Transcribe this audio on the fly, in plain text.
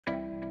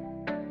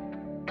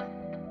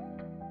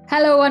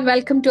Hello and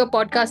welcome to a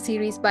podcast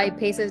series by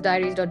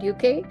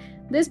Pacesdiaries.UK.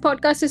 This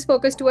podcast is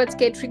focused towards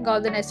catering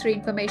all the necessary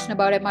information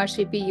about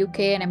Mrcp UK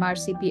and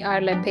Mrcp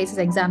Ireland PACES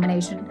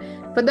examination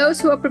for those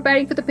who are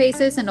preparing for the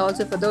PACES and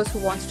also for those who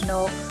wants to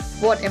know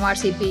what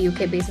Mrcp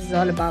UK PACES is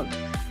all about.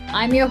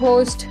 I'm your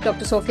host,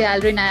 Dr. Sophia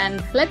ALDRINE,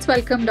 and let's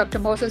welcome Dr.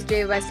 Moses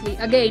J. Wesley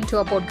again to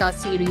our podcast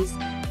series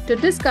to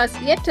discuss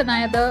yet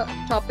another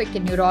topic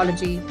in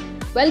neurology.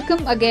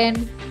 Welcome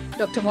again,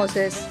 Dr.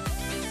 Moses.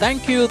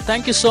 Thank you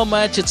so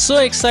much. It's so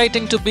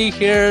exciting to be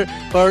here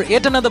for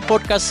yet another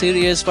podcast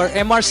series for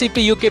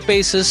Mrcp UK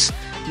PACES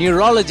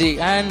Neurology.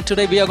 And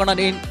today we are going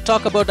to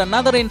talk about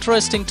another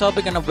interesting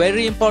topic and a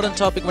very important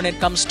topic when it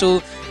comes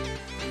to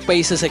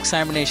PACES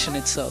examination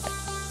itself.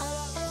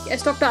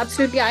 Yes, Doctor,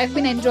 absolutely. I've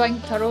been enjoying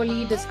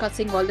thoroughly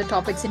discussing all the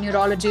topics in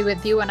neurology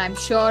with you, and I'm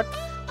sure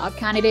our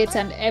candidates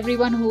and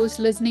everyone who's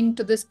listening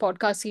to this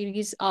podcast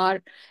series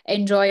are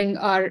enjoying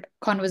our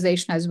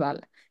conversation as well.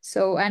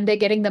 And they're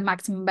getting the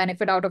maximum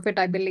benefit out of it,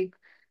 I believe.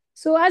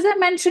 So as I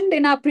mentioned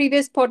in our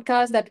previous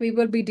podcast that we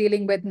will be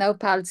dealing with nerve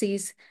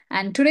palsies,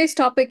 and today's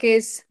topic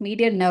is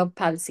median nerve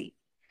palsy.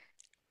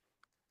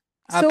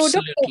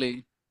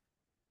 Absolutely.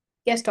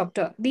 Yes,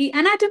 doctor. The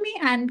anatomy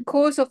and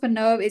course of a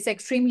nerve is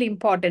extremely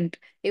important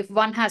if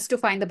one has to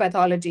find the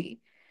pathology.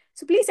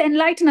 So please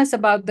enlighten us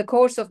about the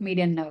course of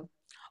median nerve.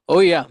 Oh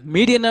yeah,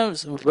 median nerve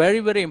is very,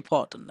 very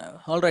important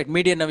now. All right,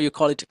 median nerve you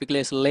call it typically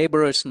as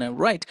laborer's nerve,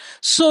 right?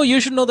 So you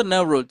should know the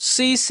nerve root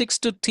C6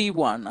 to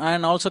T1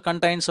 and also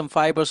contains some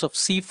fibers of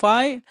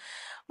C5.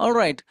 All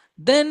right,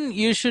 then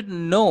you should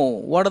know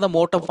what are the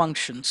motor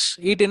functions.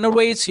 It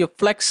innervates your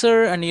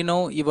flexor and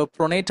your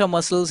pronator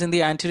muscles in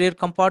the anterior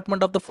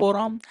compartment of the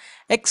forearm,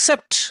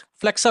 except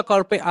flexor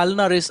carpi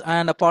ulnaris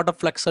and a part of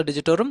flexor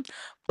digitorum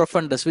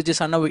profundus, which is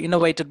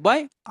innervated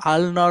by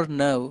ulnar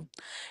nerve.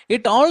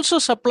 It also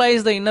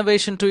supplies the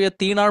innervation to your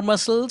thenar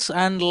muscles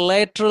and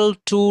lateral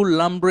two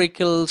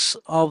lumbricals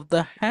of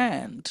the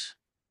hand.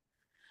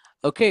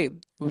 Okay,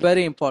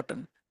 very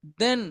important.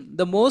 Then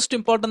the most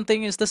important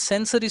thing is the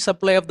sensory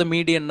supply of the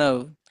median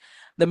nerve.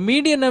 The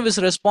median nerve is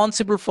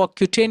responsible for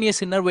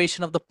cutaneous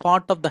innervation of the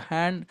part of the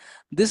hand.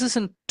 This is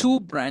in two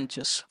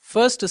branches.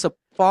 First is a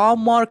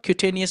palmar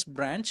cutaneous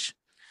branch.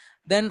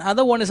 Then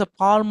other one is a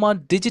palmar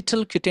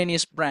digital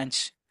cutaneous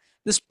branch.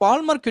 This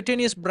palmar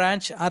cutaneous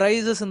branch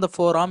arises in the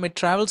forearm. It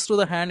travels through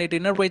the hand. It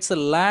innervates the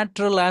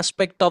lateral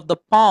aspect of the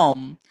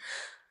palm.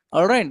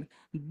 All right.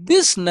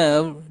 This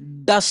nerve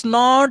does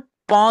not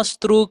pass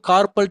through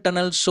carpal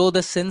tunnel, so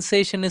the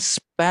sensation is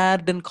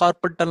spared in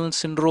carpal tunnel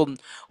syndrome.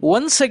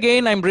 Once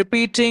again, I'm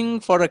repeating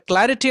for a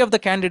clarity of the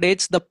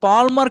candidates, the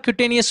palmar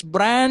cutaneous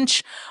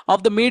branch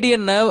of the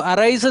median nerve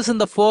arises in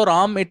the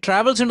forearm. It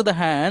travels into the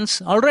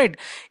hands. All right.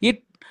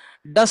 It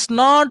does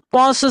not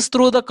passes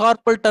through the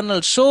carpal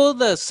tunnel, so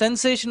the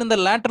sensation in the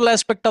lateral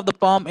aspect of the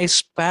palm is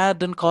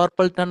spared in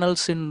carpal tunnel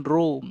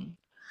syndrome.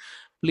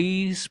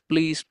 Please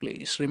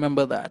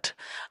remember that.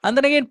 And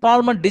then again,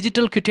 palmar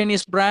digital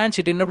cutaneous branch,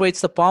 it innervates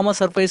the palmar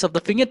surface of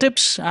the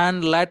fingertips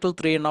and lateral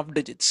 3.5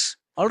 digits.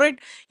 All right,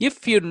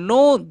 if you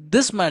know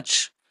this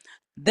much,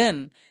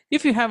 then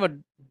if you have a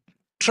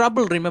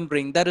trouble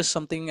remembering, there is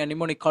something, a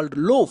mnemonic called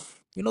loaf.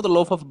 You know the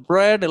loaf of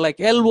bread, like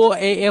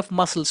LOAF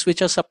muscles,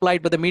 which are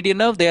supplied by the median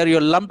nerve. They are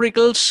your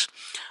lumbricals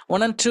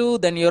 1 and 2,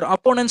 then your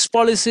opponent's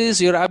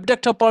pollicis, your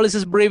abductor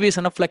pollicis brevis,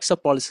 and a flexor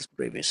pollicis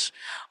brevis.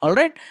 All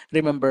right,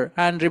 remember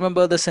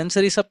the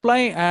sensory supply,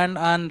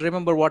 and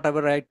remember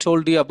whatever I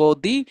told you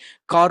about the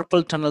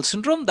carpal tunnel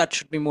syndrome. That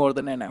should be more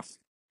than enough.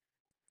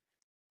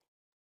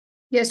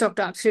 Yes,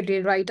 doctor,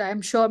 absolutely right.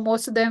 I'm sure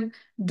most of them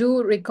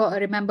do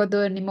remember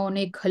the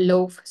mnemonic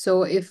loaf.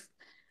 So if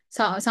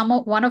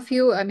one of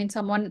you, I mean,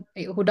 someone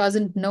who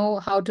doesn't know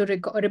how to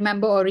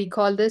remember or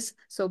recall this,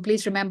 so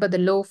please remember the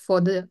loaf for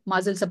the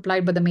muscle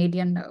supplied by the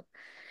median nerve.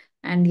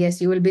 And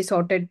yes, you will be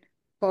sorted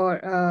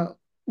for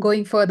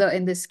going further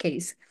in this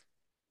case.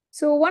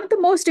 So one of the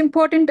most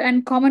important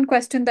and common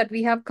question that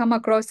we have come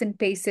across in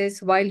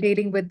PACES while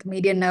dealing with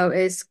median nerve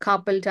is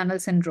carpal tunnel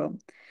syndrome.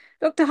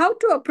 Doctor, how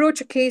to approach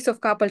a case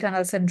of carpal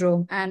tunnel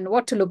syndrome and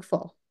what to look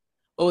for?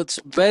 Oh, it's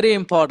very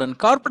important.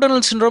 Carpal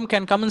tunnel syndrome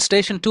can come in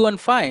station 2 and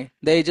 5.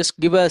 They just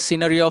give a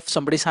scenario of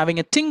somebody's having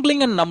a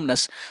tingling and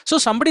numbness. So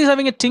somebody's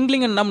having a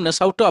tingling and numbness,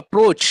 how to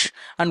approach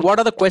and what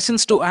are the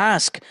questions to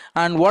ask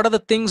and what are the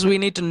things we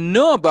need to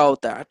know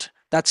about that.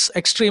 That's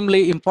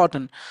extremely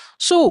important.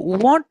 So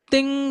what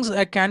things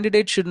a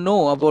candidate should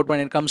know about when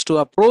it comes to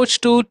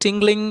approach to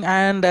tingling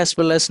and as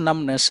well as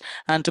numbness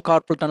and to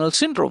carpal tunnel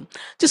syndrome?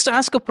 Just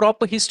ask a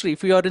proper history.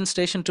 If you are in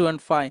station 2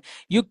 and 5,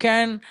 you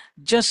can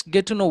just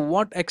get to know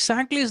what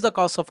exactly is the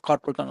cause of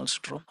carpal tunnel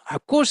syndrome.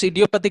 Of course,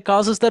 idiopathic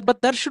causes there,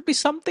 but there should be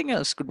something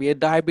else. Could be a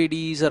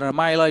diabetes or a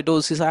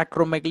amyloidosis,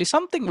 acromegaly,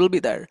 something will be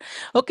there.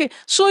 Okay,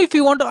 so if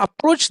you want to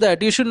approach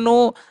that, you should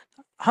know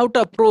how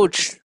to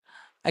approach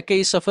a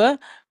case of a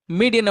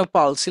median nerve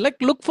palsy. Like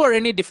look for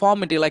any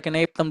deformity like an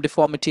ape thumb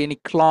deformity, any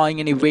clawing,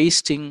 any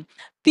wasting.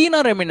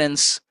 Thenar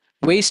eminence,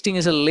 wasting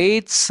is a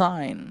late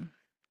sign.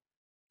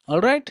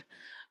 All right,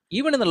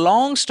 even in the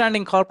long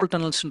standing carpal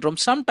tunnel syndrome,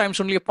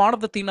 sometimes only a part of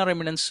the thenar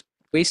eminence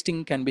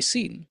wasting can be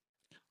seen.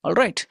 All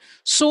right.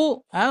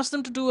 So ask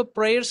them to do a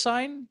prayer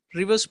sign,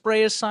 reverse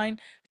prayer sign.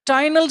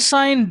 Tinal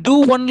sign,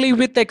 do only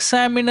with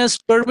examiner's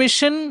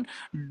permission.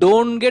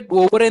 Don't get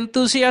over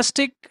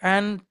enthusiastic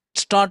and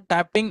start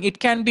tapping. It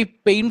can be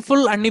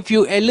painful, and if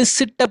you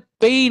elicit a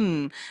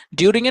pain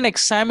during an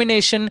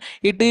examination,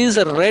 it is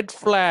a red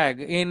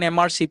flag in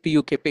MRCP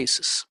UK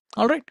cases.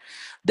 All right.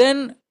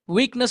 Then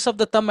weakness of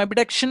the thumb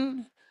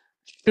abduction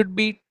should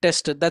be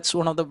tested. That's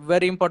one of the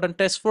very important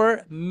tests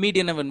for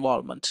median of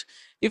involvement.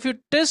 If you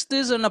test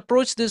this and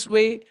approach this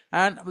way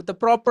and with the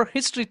proper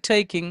history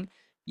taking,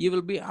 you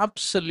will be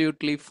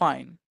absolutely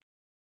fine.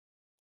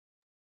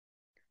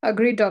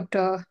 Agreed,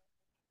 doctor.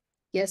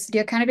 Yes,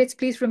 dear candidates,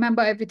 please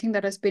remember everything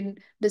that has been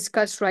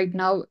discussed right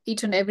now.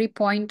 Each and every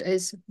point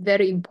is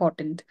very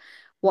important.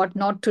 What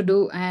not to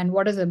do and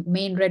what is the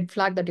main red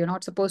flag that you're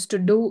not supposed to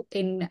do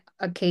in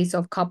a case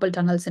of carpal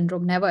tunnel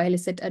syndrome. Never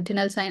elicit a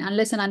tinal sign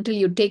unless and until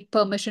you take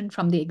permission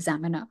from the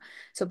examiner.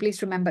 So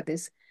please remember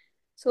this.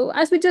 So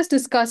as we just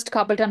discussed,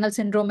 carpal tunnel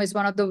syndrome is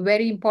one of the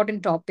very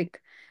important topic,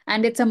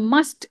 and it's a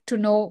must to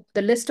know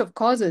the list of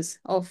causes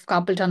of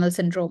carpal tunnel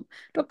syndrome.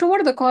 Doctor,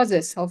 what are the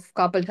causes of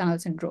carpal tunnel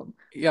syndrome?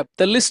 Yep,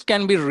 the list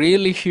can be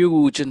really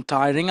huge and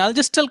tiring. I'll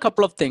just tell a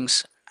couple of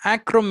things.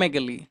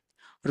 Acromegaly,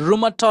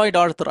 rheumatoid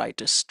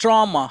arthritis,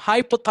 trauma,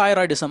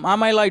 hypothyroidism,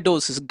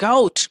 amyloidosis,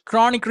 gout,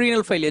 chronic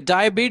renal failure,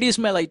 diabetes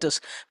mellitus,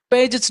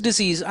 Paget's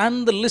disease,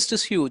 and the list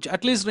is huge.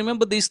 At least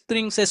remember these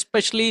things,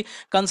 especially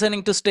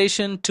concerning to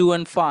station 2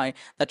 and 5.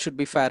 That should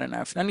be fair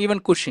enough. And even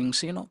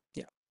Cushing's, Yeah.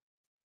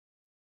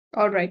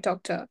 All right,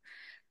 doctor.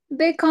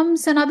 There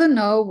comes another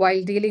nerve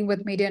while dealing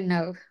with median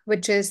nerve,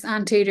 which is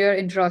anterior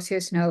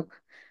interosseous nerve.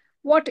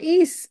 What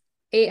is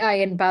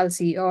AIN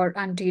palsy or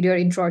anterior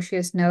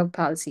interosseous nerve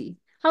palsy?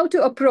 How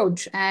to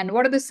approach and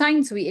what are the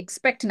signs we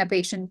expect in a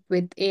patient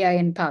with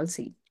AIN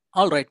palsy?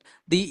 All right.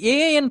 The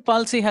AAN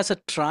palsy has a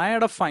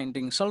triad of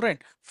findings. All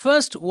right.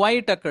 First, why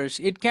it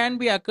occurs. It can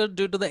be occurred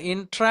due to the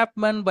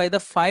entrapment by the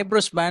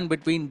fibrous band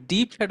between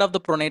deep head of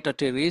the pronate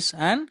arteries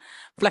and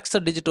flexor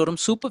digitorum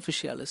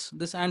superficialis.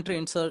 This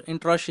anterior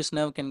interosseous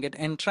nerve can get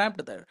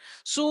entrapped there.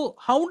 So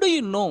how do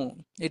you know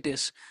it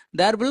is?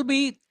 There will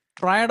be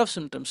triad of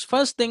symptoms.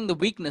 First thing, the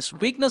weakness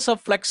of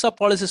flexor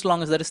pollicis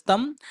longus, that is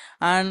thumb,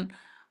 and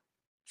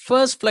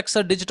first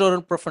flexor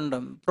digitorum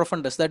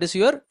profundus, that is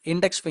your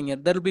index finger.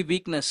 There will be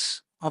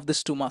weakness of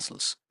these two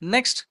muscles.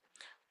 Next,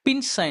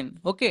 pinch sign.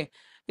 Okay,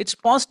 it's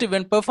positive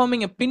when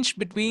performing a pinch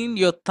between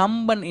your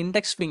thumb and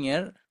index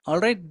finger. All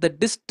right, the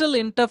distal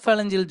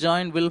interphalangeal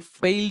joint will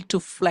fail to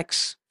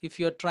flex. If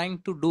you're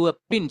trying to do a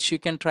pinch, you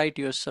can try it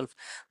yourself.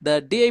 The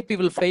DIP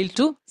will fail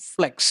to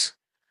flex.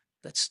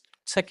 That's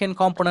second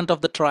component of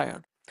the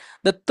triad.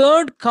 The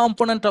third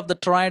component of the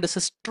triad is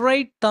a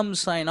straight thumb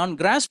sign. On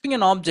grasping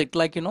an object,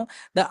 like the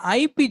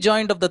IP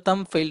joint of the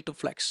thumb fail to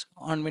flex.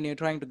 On when you're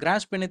trying to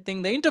grasp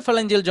anything, the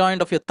interphalangeal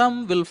joint of your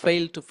thumb will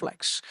fail to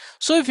flex.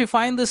 So if you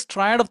find this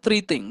triad of three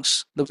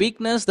things, the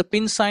weakness, the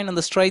pinch sign, and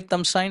the straight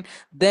thumb sign,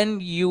 then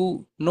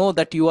you know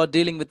that you are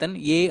dealing with an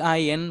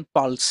AIN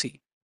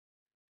palsy.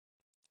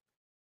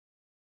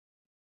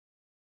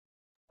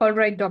 All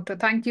right, doctor.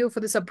 Thank you for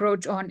this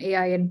approach on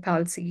AIN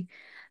palsy.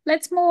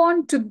 Let's move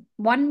on to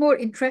one more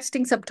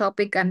interesting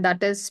subtopic, and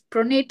that is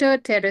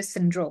pronator teres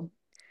syndrome.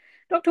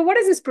 Doctor, what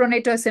is this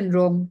pronator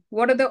syndrome?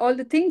 What are all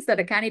the things that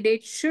a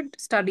candidate should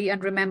study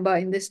and remember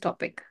in this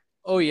topic?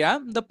 Oh yeah,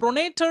 the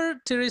pronator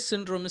teres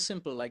syndrome is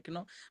simple. Like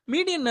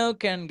median nerve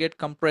can get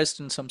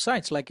compressed in some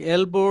sites, like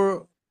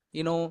elbow.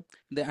 The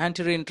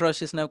anterior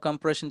interosseous nerve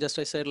compression. Just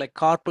I said, like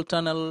carpal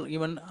tunnel,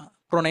 even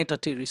pronator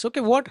teres.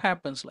 Okay, what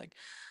happens like?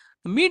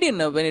 The median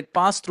nerve, when it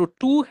passes through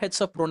two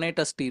heads of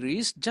pronator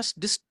teres, just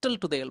distal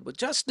to the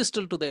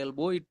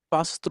elbow, it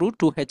passes through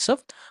two heads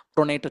of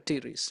pronator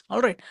teres. All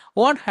right,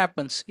 what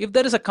happens if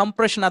there is a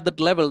compression at that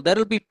level? There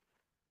will be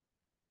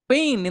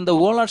pain in the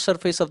volar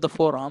surface of the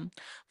forearm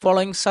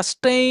following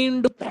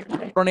sustained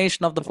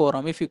pronation of the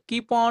forearm. If you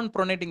keep on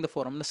pronating the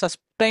forearm, the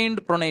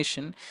sustained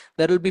pronation,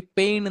 there will be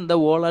pain in the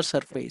volar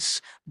surface.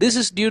 This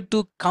is due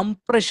to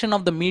compression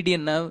of the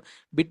median nerve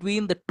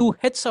between the two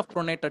heads of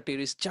pronator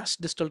teres just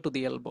distal to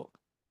the elbow.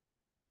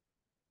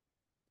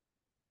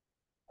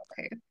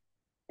 Okay.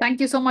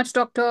 Thank you so much,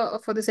 doctor,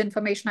 for this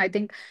information. I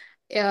think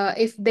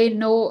if they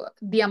know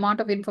the amount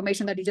of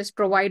information that you just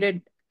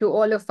provided to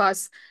all of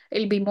us,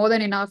 it'll be more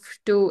than enough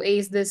to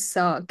ace this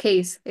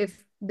case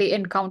if they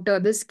encounter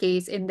this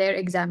case in their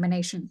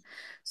examination.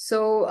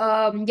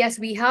 So, yes,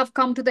 we have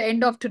come to the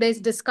end of today's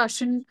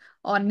discussion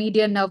on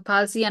median nerve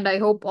palsy, and I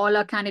hope all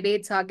our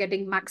candidates are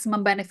getting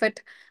maximum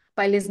benefit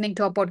by listening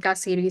to our podcast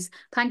series.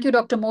 Thank you,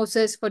 Dr.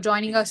 Moses, for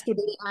joining us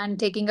today and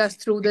taking us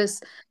through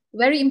this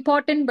very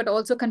important but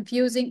also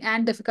confusing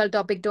and difficult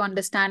topic to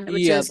understand,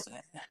 which Yeah, is,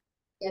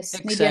 yes,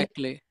 median.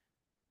 exactly.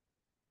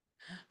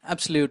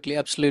 Absolutely,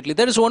 absolutely.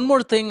 There is one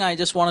more thing I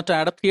just wanted to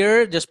add up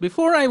here just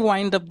before I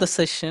wind up the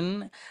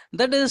session.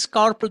 That is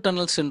carpal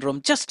tunnel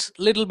syndrome. Just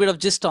a little bit of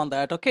gist on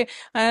that, okay?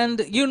 And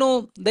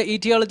the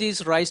etiology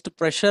is rise to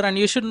pressure, and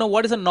you should know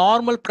what is the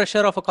normal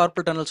pressure of a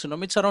carpal tunnel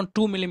syndrome. It's around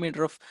 2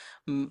 millimeter of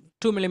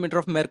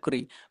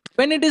mercury.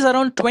 When it is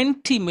around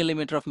 20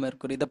 millimeter of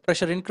mercury, the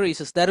pressure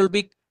increases. There will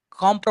be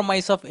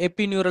compromise of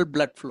epidural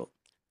blood flow.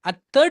 At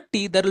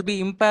 30, there will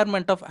be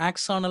impairment of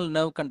axonal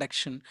nerve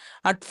conduction.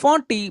 At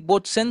 40,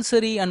 both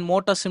sensory and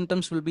motor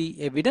symptoms will be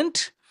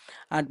evident.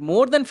 At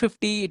more than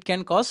 50, it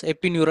can cause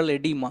epidural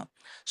edema.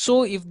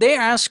 So if they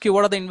ask you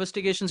what are the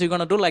investigations you're going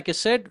to do, like I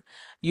said,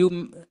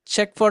 you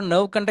check for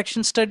nerve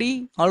conduction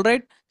study, all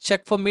right?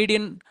 Check for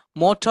median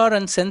motor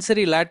and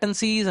sensory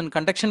latencies and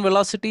conduction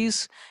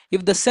velocities.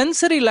 If the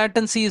sensory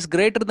latency is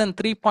greater than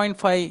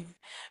 3.5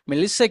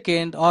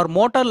 millisecond or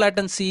motor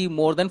latency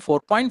more than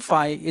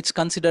 4.5, it's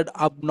considered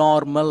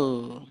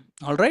abnormal.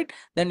 All right,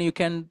 then you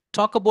can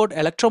talk about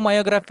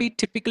electromyography.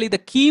 Typically the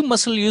key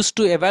muscle used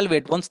to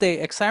evaluate once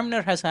the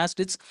examiner has asked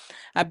its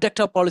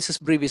abductor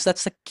pollicis brevis,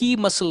 that's the key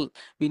muscle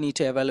we need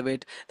to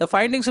evaluate. The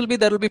findings will be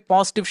there will be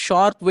positive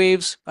sharp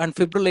waves and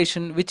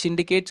fibrillation which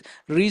indicates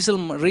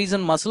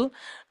reason muscle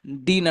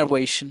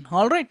denervation.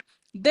 All right,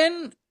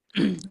 then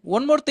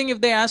one more thing,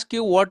 if they ask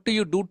you what do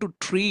you do to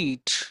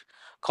treat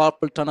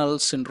carpal tunnel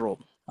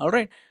syndrome, all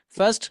right,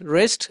 first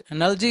wrist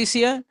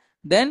analgesia,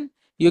 then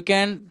you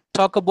can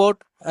talk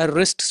about a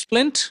wrist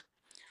splint,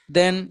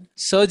 then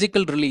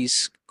surgical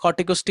release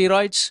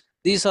corticosteroids.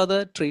 These are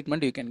the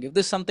treatment you can give.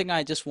 This is something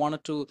I just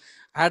wanted to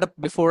add up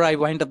before I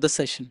wind up the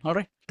session. All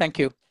right, thank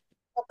you.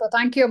 Doctor,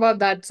 thank you about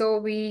that. So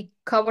we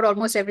covered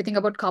almost everything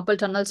about carpal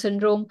tunnel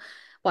syndrome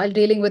while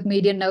dealing with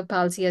median nerve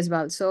palsy as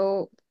well.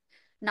 So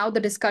now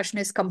the discussion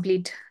is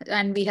complete,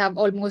 and we have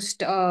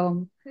almost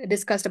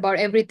discussed about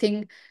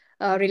everything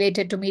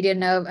related to median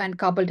nerve and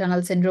carpal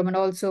tunnel syndrome, and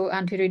also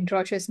anterior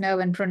interosseous nerve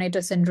and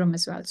pronator syndrome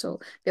as well. So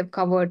we've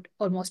covered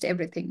almost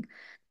everything.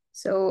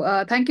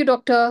 So thank you,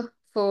 doctor,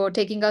 for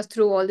taking us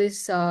through all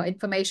this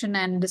information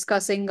and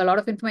discussing a lot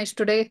of information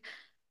today.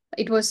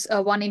 It was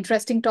one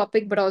interesting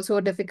topic, but also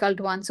a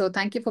difficult one. So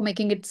thank you for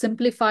making it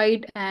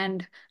simplified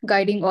and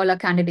guiding all our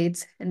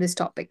candidates in this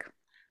topic.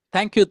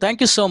 Thank you.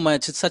 Thank you so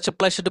much. It's such a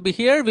pleasure to be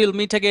here. We'll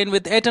meet again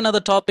with yet another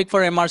topic for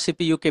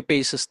MRCP UK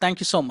Paces. Thank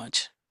you so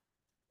much.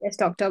 Yes,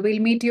 doctor.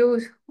 We'll meet you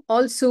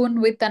all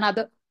soon with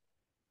another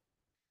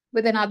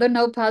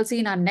nerve palsy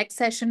in our next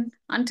session.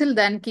 Until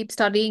then, keep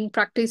studying,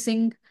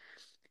 practicing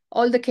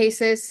all the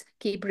cases,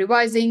 keep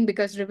revising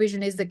because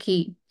revision is the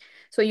key.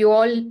 So you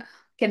all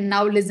can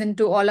now listen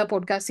to all our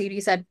podcast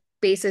series at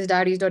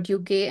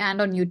Pacesdiaries.uk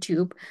and on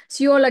YouTube.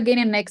 See you all again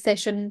in next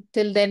session.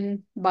 Till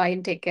then, bye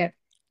and take care.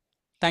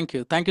 Thank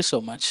you. Thank you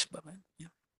so much. Bye-bye.